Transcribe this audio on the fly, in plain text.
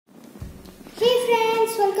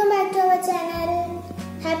welcome back to our channel.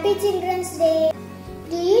 Happy Children's Day.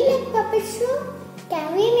 Do you like puppet show?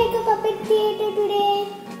 Can we make a puppet theatre today?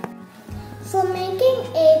 For making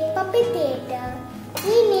a puppet theatre,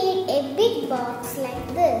 we need a big box like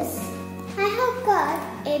this. I have cut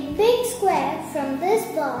a big square from this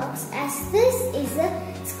box as this is a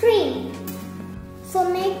screen. For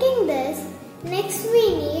making this, next we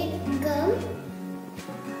need gum,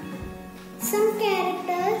 some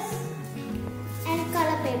characters and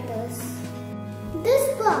color papers. This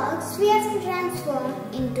box we have to transform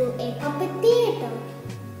into a puppet theatre.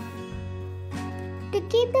 To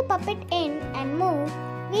keep the puppet in and move,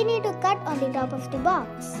 we need to cut on the top of the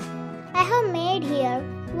box. I have made here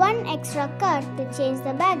one extra cut to change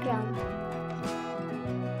the background.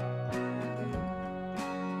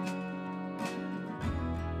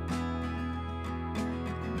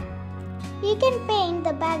 You can paint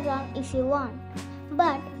the background if you want,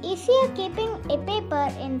 but if you are keeping a paper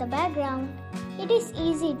in the background, it is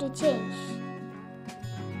easy to change.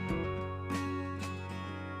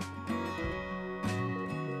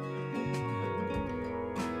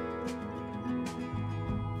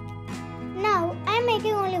 Now I am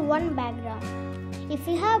making only one background. If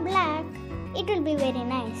you have black, it will be very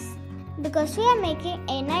nice because we are making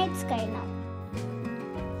a night sky now.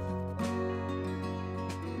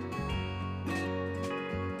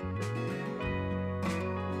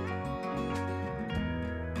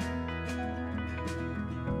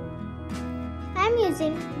 I am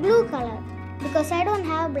using blue color because I don't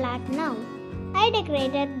have black now. I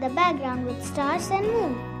decorated the background with stars and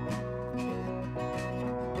moon.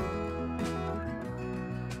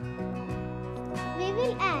 We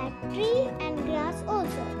will add tree and grass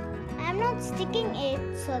also. I am not sticking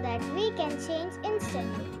it so that we can change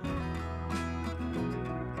instantly.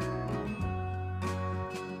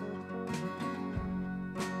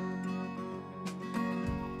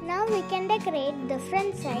 Now we can decorate the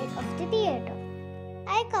front side of the theatre.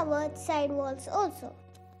 I covered side walls also.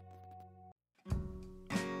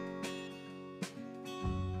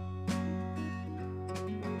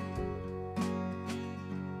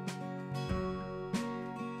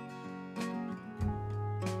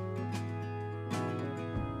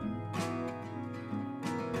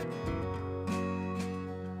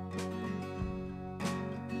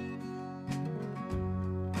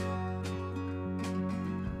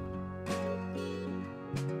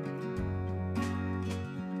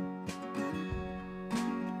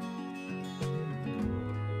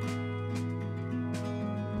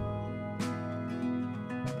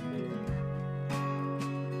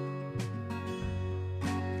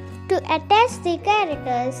 To attach the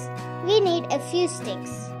characters, we need a few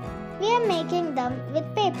sticks. We are making them with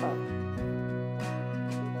paper.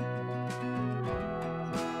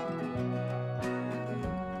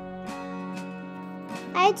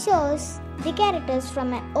 I chose the characters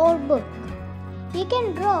from an old book. You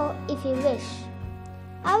can draw if you wish.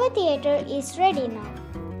 Our theatre is ready now.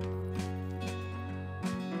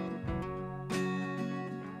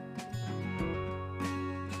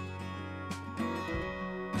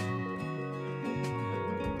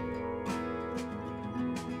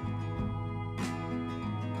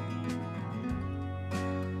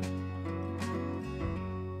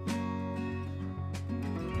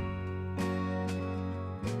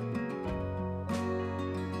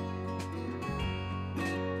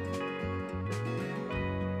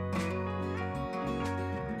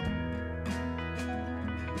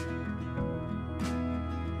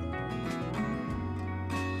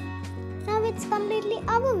 Now it's completely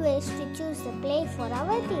our wish to choose the play for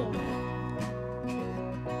our theatre.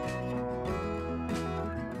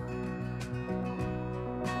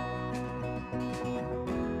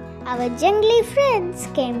 Our jungly friends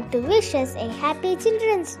came to wish us a happy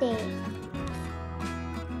Children's Day.